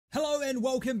and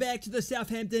welcome back to the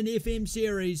Southampton FM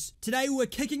series. Today we're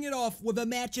kicking it off with a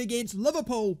match against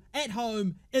Liverpool at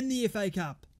home in the FA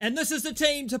Cup. And this is the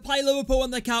team to play Liverpool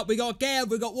in the Cup. We got Gav,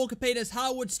 we got Walker-Peters,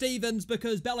 Harwood, Stevens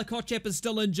because Bella-Kotchap is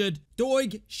still injured.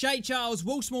 Doig, Shea Charles,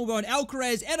 Will Smallbone,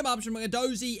 Alcaraz, Adam Armstrong,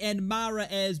 Dozy, and Mara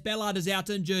as Ballard is out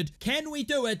injured. Can we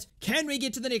do it? Can we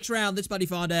get to the next round? Let's bloody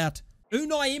find out.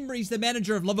 Unai Emery's the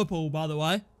manager of Liverpool, by the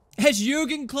way. As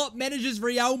Jurgen Klopp manages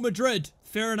Real Madrid.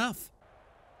 Fair enough.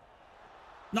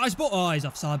 Nice ball. Oh, he's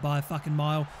offside by a fucking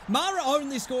mile. Mara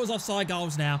only scores offside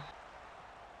goals now.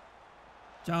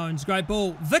 Jones, great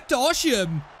ball. Victor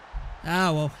Osimhen.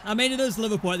 Ah, well. I mean, it is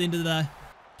Liverpool at the end of the day.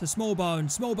 To Smallbone.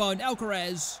 Smallbone.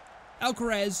 Alcaraz.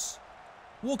 Alcaraz.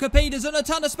 Walker-Peters in a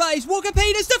ton of space.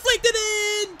 Walker-Peters deflected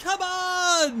in. Come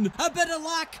on. A bit of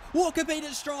luck.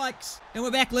 Walker-Peters strikes. And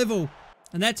we're back level.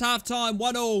 And that's half-time.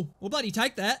 1-1. We'll bloody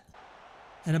take that.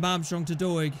 And Armstrong to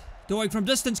Doig. Doig from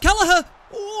distance. Kelleher.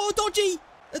 Oh, dodgy.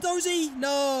 Dozy.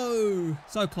 No.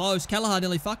 So close. Kelleher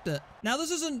nearly fucked it. Now,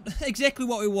 this isn't exactly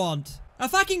what we want. A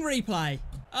fucking replay.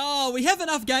 Oh, we have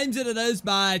enough games that it is,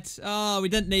 but oh, we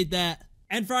didn't need that.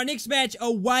 And for our next match,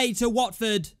 away to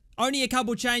Watford. Only a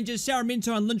couple changes.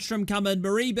 Sarmiento and Lindstrom come in.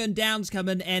 Mariba and Downs come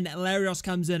in. And Larios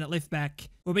comes in at left back.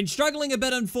 We've been struggling a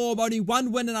bit in form. Only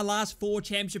one win in our last 4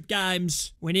 championship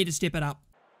games. We need to step it up.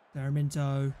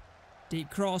 Sarmiento. Deep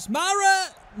cross.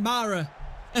 Mara.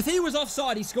 If he was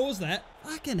offside, he scores that.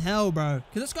 Fucking hell, bro.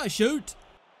 Can this guy shoot?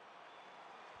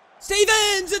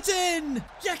 Stevens, it's in!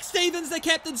 Jack Stevens, the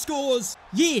captain, scores.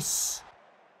 Yes.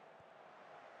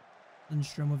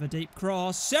 Lindstrom with a deep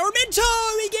cross. Sarmiento,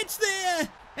 he gets there.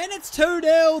 And it's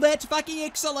 2-0. That's fucking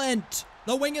excellent.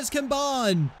 The wingers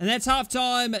combine. And that's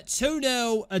half-time.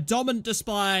 2-0. A dominant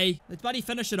display. Let's bloody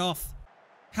finish it off.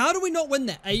 How do we not win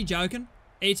that? Are you joking?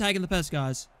 Are you taking the piss,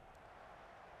 guys?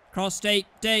 Cross deep,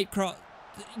 cross.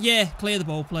 Yeah, clear the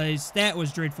ball, please. That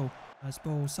was dreadful. Nice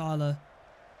ball, Siler.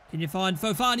 Can you find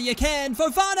Fofana? You can.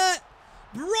 Fofana!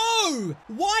 Bro!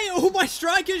 Why are all my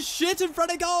strikers shit in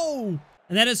front of goal?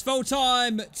 And that is full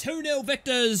time. 2-0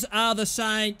 victors are the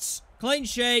Saints. Clean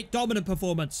sheet, dominant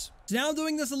performance. So now I'm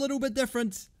doing this a little bit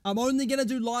different. I'm only going to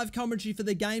do live commentary for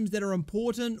the games that are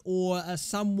important or are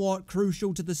somewhat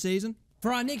crucial to the season.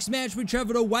 For our next match, we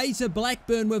travelled away to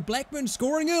Blackburn, with Blackburn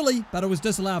scoring early, but it was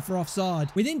disallowed for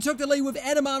offside. We then took the lead with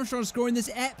Adam Armstrong scoring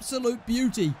this absolute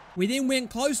beauty. We then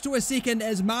went close to a second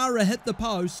as Mara hit the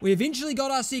post. We eventually got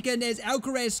our second as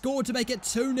Alcaraz scored to make it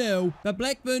 2-0, but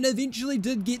Blackburn eventually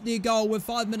did get their goal with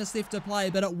 5 minutes left to play,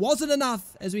 but it wasn't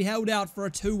enough as we held out for a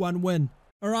 2-1 win.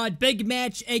 Alright, big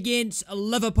match against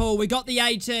Liverpool. We got the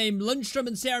A-team. Lindstrom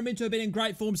and Sarmiento have been in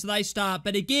great form, so they start.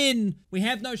 But again, we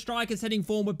have no strikers hitting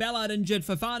form with Ballard injured.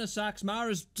 Fofana sucks.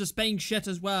 Mara's just being shit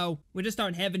as well. We just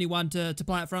don't have anyone to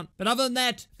play up front. But other than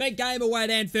that, big game away at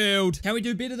Anfield. Can we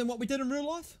do better than what we did in real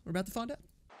life? We're about to find out.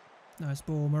 Nice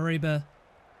ball, Mariba.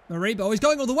 Oh, he's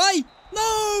going all the way.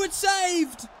 No, it's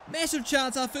saved. Massive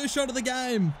chance, our first shot of the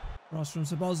game. Ross from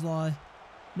Szoboszlai.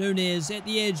 Nunez at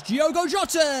the edge. Diogo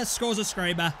Jota scores a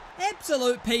screamer.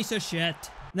 Absolute piece of shit.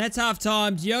 And that's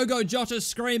half-time. Diogo Jota's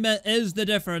screamer is the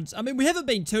difference. I mean, we haven't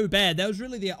been too bad. That was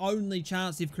really the only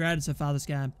chance they've created so far this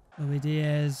game. Luis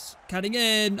Diaz cutting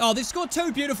in. Oh, they've scored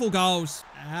 2 beautiful goals.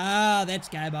 Ah, that's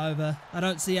game over. I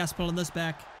don't see us pulling this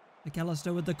back.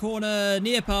 McAllister with the corner.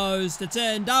 Near post. It's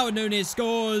in. Darwin Nunez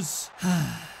scores.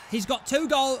 He's got 2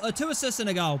 assists and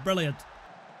a goal. Brilliant.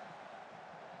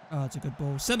 Oh, it's a good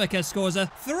ball. Simica scores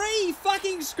a 3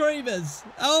 fucking screamers.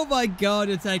 Oh my god,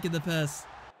 you're taking the piss.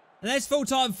 And that's full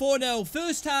time 4-0.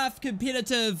 First half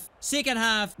competitive. Second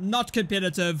half not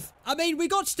competitive. I mean, we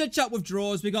got stitched up with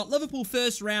draws. We got Liverpool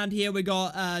first round here. We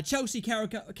got Chelsea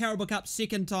Carabao Cup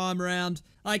second time around.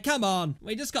 Like, come on.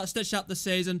 We just got stitched up this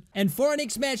season. And for our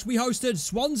next match, we hosted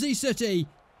Swansea City.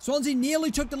 Swansea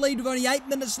nearly took the lead with only 8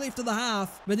 minutes left of the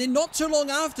half, but then not too long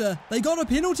after, they got a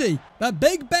penalty. But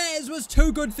Big Baz was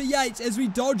too good for Yates as we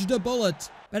dodged a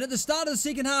bullet. But at the start of the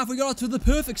second half, we got off to the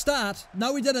perfect start.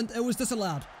 No, we didn't. It was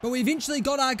disallowed. But we eventually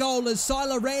got our goal as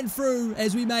Siler ran through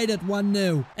as we made it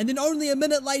 1-0. And then only a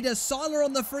minute later, Siler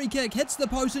on the free kick hits the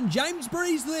post and James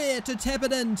Breeze there to tap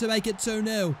it in to make it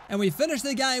 2-0. And we finished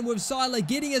the game with Siler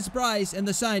getting his brace and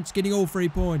the Saints getting all 3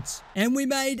 points. And we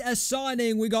made a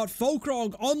signing. We got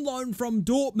Fulkrog on loan from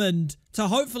Dortmund to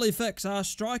hopefully fix our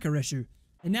striker issue.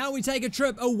 And now we take a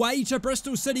trip away to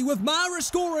Bristol City with Mara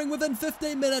scoring within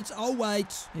 15 minutes. Oh, wait.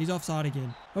 He's offside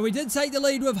again. But we did take the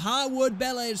lead with Harwood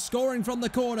Ballard scoring from the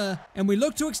corner. And we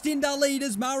look to extend our lead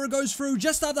as Mara goes through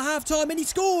just after half-time and he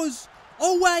scores.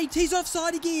 Oh, wait. He's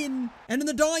offside again. And in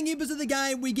the dying embers of the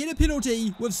game, we get a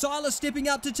penalty with Silas stepping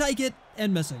up to take it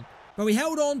and missing. But we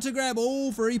held on to grab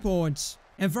all 3 points.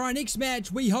 And for our next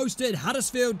match, we hosted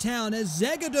Huddersfield Town as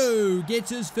Zagadou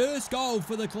gets his first goal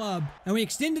for the club. And we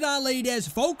extended our lead as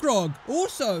Folkrog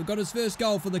also got his first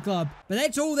goal for the club. But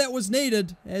that's all that was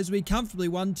needed as we comfortably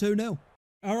won 2-0.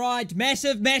 Alright,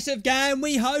 massive game.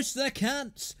 We host the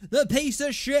cunts, the piece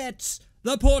of shits,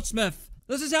 the Portsmouth.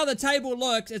 This is how the table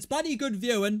looks. It's bloody good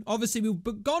viewing. Obviously,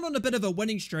 we've gone on a bit of a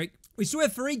winning streak. We still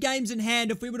have 3 games in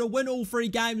hand. If we were to win all 3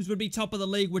 games, we'd be top of the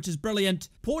league, which is brilliant.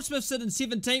 Portsmouth sit in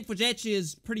 17th, which actually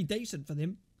is pretty decent for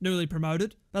them. Newly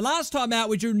promoted. But last time out,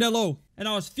 we drew 0-0. And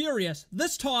I was furious.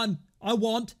 This time, I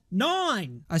want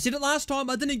 9. I said it last time.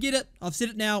 I didn't get it. I've said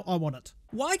it now. I want it.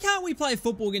 Why can't we play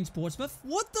football against Portsmouth?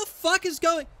 What the fuck is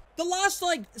going... The last,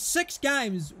 6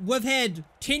 games, we've had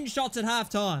 10 shots at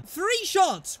half-time. 3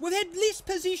 shots! We've had less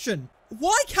possession.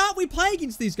 Why can't we play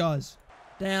against these guys?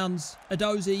 Downs,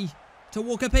 Adozie, to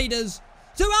Walker-Peters,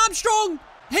 to Armstrong!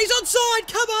 He's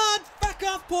onside! Come on! Fuck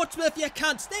off, Portsmouth, you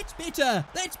cunts! That's better!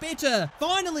 That's better!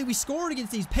 Finally, we scored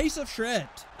against these piece of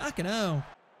shit. Fucking hell.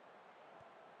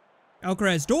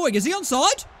 Alcaraz doing. Is he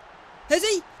onside? Is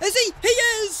he? Is he? He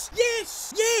is!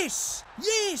 Yes! Yes!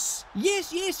 Yes!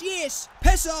 Yes, yes, yes!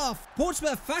 Piss off!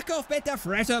 Portsmouth, fuck off back to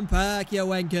Fratton Park, you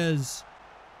wankers.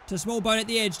 To Smallbone at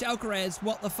the edge, to Alcaraz.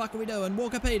 What the fuck are we doing?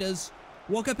 Walker-Peters.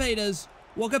 Walker-Peters.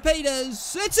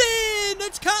 Walker-Peters. It's in!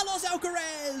 It's Carlos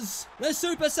Alcaraz! The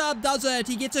super sub does it.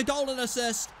 He gets a goal and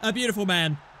assist. A beautiful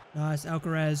man. Nice,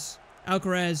 Alcaraz.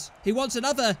 Alcaraz. He wants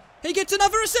another. He gets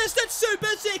another assist. It's Super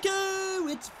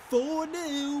Seku! It's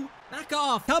 4-0. Back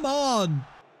off. Come on.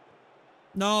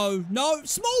 No. No.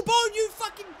 Smallbone, you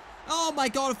fucking... Oh my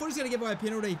god, I thought he was going to give away a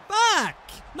penalty. Fuck.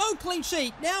 No clean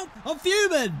sheet. Now I'm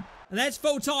fuming. And that's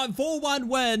full time, 4-1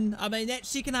 win. I mean, that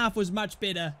second half was much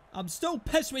better. I'm still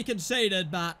pissed we conceded,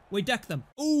 but we dicked them.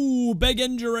 Ooh, big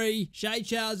injury. Shea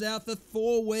Chow's out for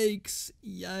 4 weeks.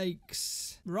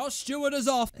 Yikes. Ross Stewart is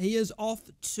off. He is off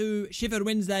to Sheffield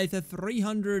Wednesday for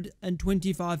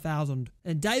 325,000.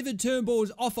 And David Turnbull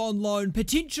is off on loan,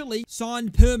 potentially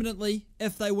signed permanently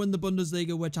if they win the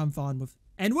Bundesliga, which I'm fine with.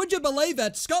 And would you believe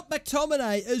it, Scott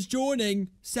McTominay is joining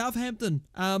Southampton.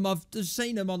 I've just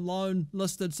seen him on loan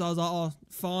listed, so I was like, oh,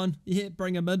 fine. Yeah,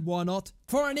 bring him in, why not?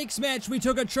 For our next match, we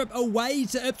took a trip away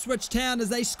to Ipswich Town as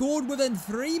they scored within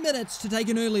 3 minutes to take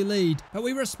an early lead. But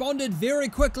we responded very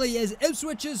quickly as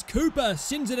Ipswich's Cooper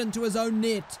sends it into his own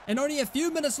net. And only a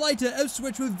few minutes later,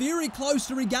 Ipswich were very close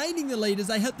to regaining the lead as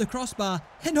they hit the crossbar.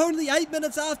 And only 8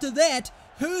 minutes after that,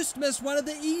 Hurst missed one of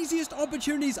the easiest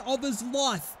opportunities of his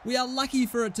life. We are lucky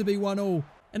for it to be 1-1.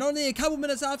 And only a couple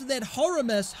minutes after that horror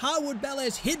miss, Harwood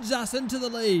Ballas heads us into the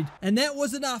lead. And that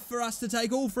was enough for us to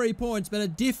take all 3 points, but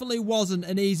it definitely wasn't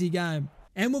an easy game.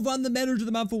 And we've won the Manager of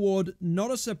the Month award.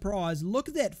 Not a surprise. Look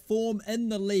at that form in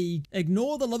the league.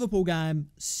 Ignore the Liverpool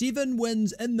game. 7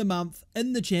 wins in the month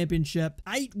in the championship.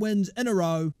 8 wins in a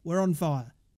row. We're on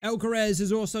fire. Alcaraz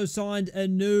has also signed a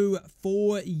new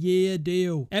 4-year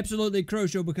deal. Absolutely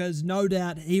crucial because no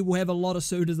doubt he will have a lot of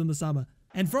suitors in the summer.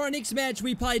 And for our next match,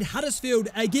 we played Huddersfield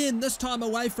again, this time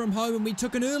away from home, and we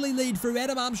took an early lead through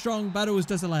Adam Armstrong, but it was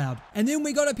disallowed. And then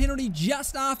we got a penalty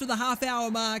just after the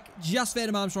half-hour mark, just for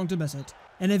Adam Armstrong to miss it.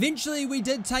 And eventually we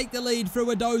did take the lead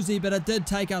through Adozie, but it did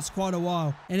take us quite a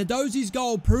while. And Adozie's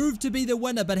goal proved to be the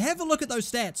winner, but have a look at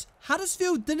those stats.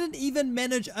 Huddersfield didn't even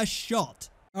manage a shot.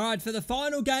 Alright, for the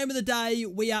final game of the day,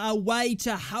 we are away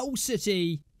to Hull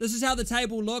City. This is how the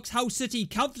table looks. Hull City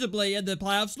comfortably in the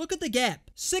playoffs. Look at the gap.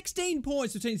 16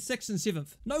 points between 6th and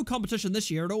 7th. No competition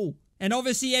this year at all. And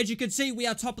obviously, as you can see, we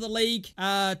are top of the league.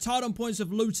 Tied on points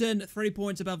of Luton, 3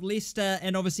 points above Leicester,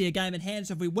 and obviously a game in hand.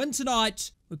 So if we win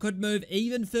tonight, we could move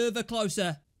even further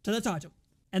closer to the title.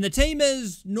 And the team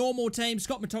is normal team.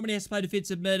 Scott McTominay has to play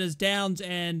defensive mid as Downs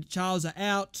and Charles are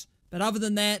out. But other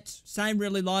than that, same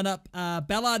really lineup.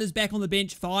 Ballard is back on the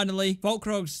bench finally.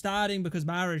 Volkrog's starting because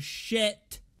Mara is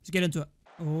shit. Let's get into it.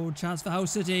 Oh, chance for Hull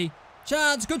City.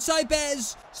 Chance, good save,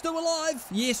 Baz. Still alive.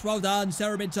 Yes, well done,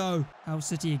 Sarmiento. Hull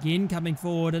City again coming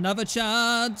forward. Another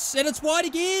chance. And it's wide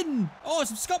again. Oh,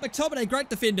 it's Scott McTominay. Great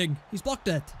defending. He's blocked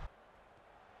it.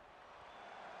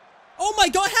 Oh my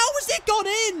god, how was that gone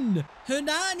in?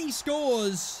 Hernani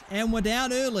scores. And we're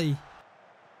down early.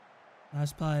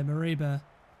 Nice play, Mariba.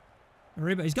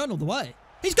 Mariba, he's going all the way.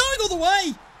 He's going all the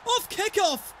way! Off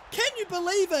kickoff! Can you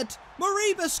believe it?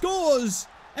 Mariba scores!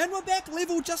 And we're back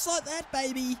level just like that,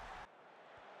 baby.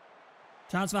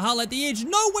 Chance for Hull at the edge.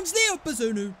 No one's there,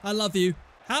 Bazunu. I love you.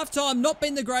 Halftime, not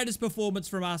been the greatest performance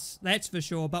from us, that's for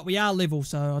sure, but we are level,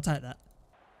 so I'll take that.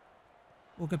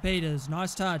 Walker-Peters,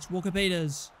 nice touch.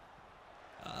 Walker-Peters.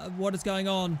 What is going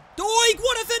on? Doig,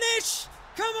 what a finish!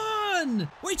 Come on!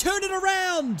 We turn it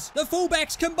around! The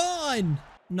fullbacks combine!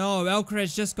 No,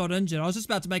 Alcaraz just got injured. I was just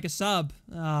about to make a sub.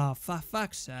 Oh, for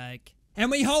fuck's sake.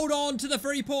 And we hold on to the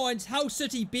 3 points. Hull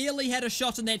City barely had a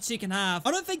shot in that second half.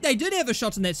 I don't think they did have a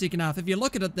shot in that second half. If you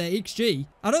look at it, the XG.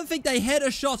 I don't think they had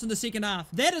a shot in the second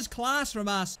half. That is class from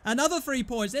us. Another 3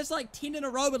 points. That's like 10 in a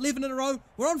row, 11 in a row.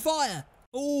 We're on fire.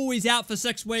 Oh, he's out for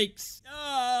 6 weeks.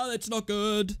 Oh, that's not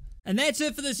good. And that's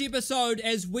it for this episode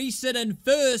as we sit in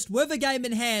first with a game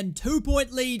in hand.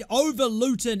 2-point lead over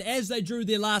Luton as they drew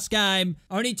their last game.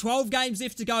 Only 12 games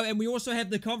left to go, and we also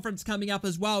have the conference coming up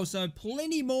as well. So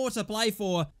plenty more to play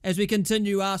for as we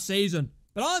continue our season.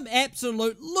 But I'm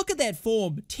absolute, look at that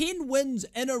form. 10 wins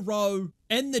in a row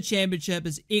in the championship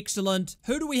is excellent.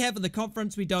 Who do we have in the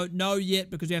conference? We don't know yet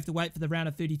because we have to wait for the round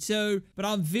of 32. But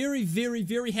I'm very, very,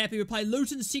 very happy we play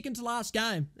Luton's second to last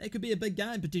game. That could be a big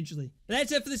game potentially. But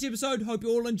that's it for this episode. Hope you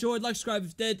all enjoyed. Like, subscribe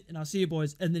if you did. And I'll see you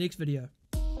boys in the next video.